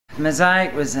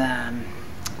Mosaic was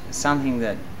something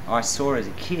that I saw as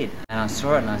a kid, and I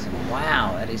saw it and I said,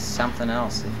 wow, that is something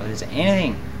else. If there's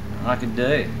anything I could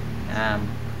do,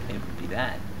 it would be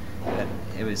that. But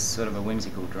it was sort of a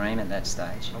whimsical dream at that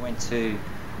stage. I went to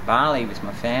Bali with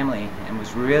my family and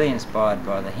was really inspired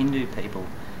by the Hindu people.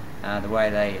 The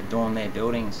way they adorn their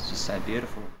buildings is just so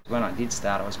beautiful. When I did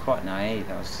start, I was quite naive.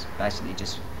 I was basically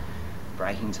just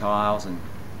breaking tiles and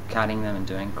cutting them and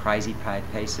doing crazy paid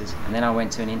pieces. And then I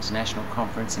went to an international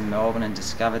conference in Melbourne and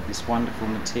discovered this wonderful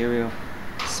material,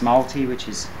 smolty, which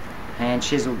is hand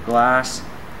chiseled glass,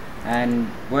 and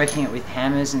working it with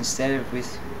hammers instead of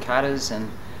with cutters,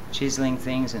 and chiseling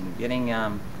things and getting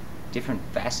different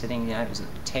faceting. You know, it was a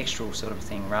textural sort of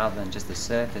thing rather than just the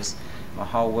surface. My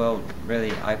whole world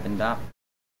really opened up.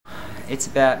 It's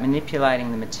about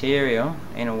manipulating the material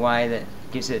in a way that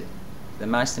gives it the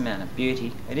most amount of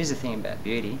beauty. It is a thing about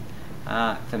beauty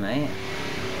for me.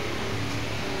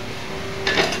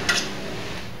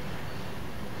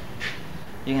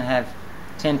 You can have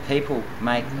 10 people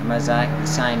make a mosaic of the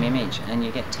same image and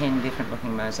you get 10 different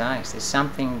looking mosaics. There's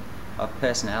something of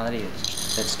personality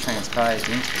that's transposed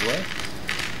into the work.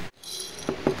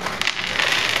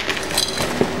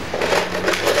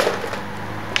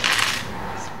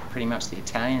 It's pretty much the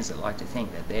Italians that like to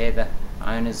think that they're the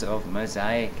owners of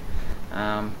mosaic.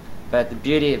 But the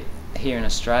beauty here in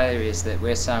Australia is that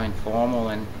we're so informal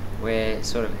and where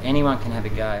sort of anyone can have a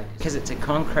go. Because it's a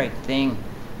concrete thing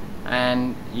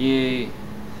and you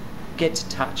get to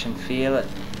touch and feel it.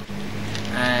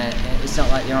 And it's not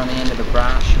like you're on the end of a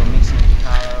brush or mixing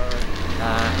colour.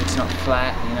 It's not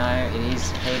flat, you know, it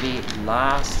is heavy, it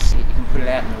lasts, you can put it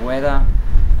out in the weather.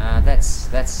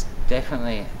 That's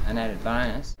definitely an added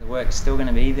bonus. The work's still going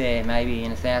to be there maybe in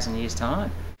 1,000 years' time.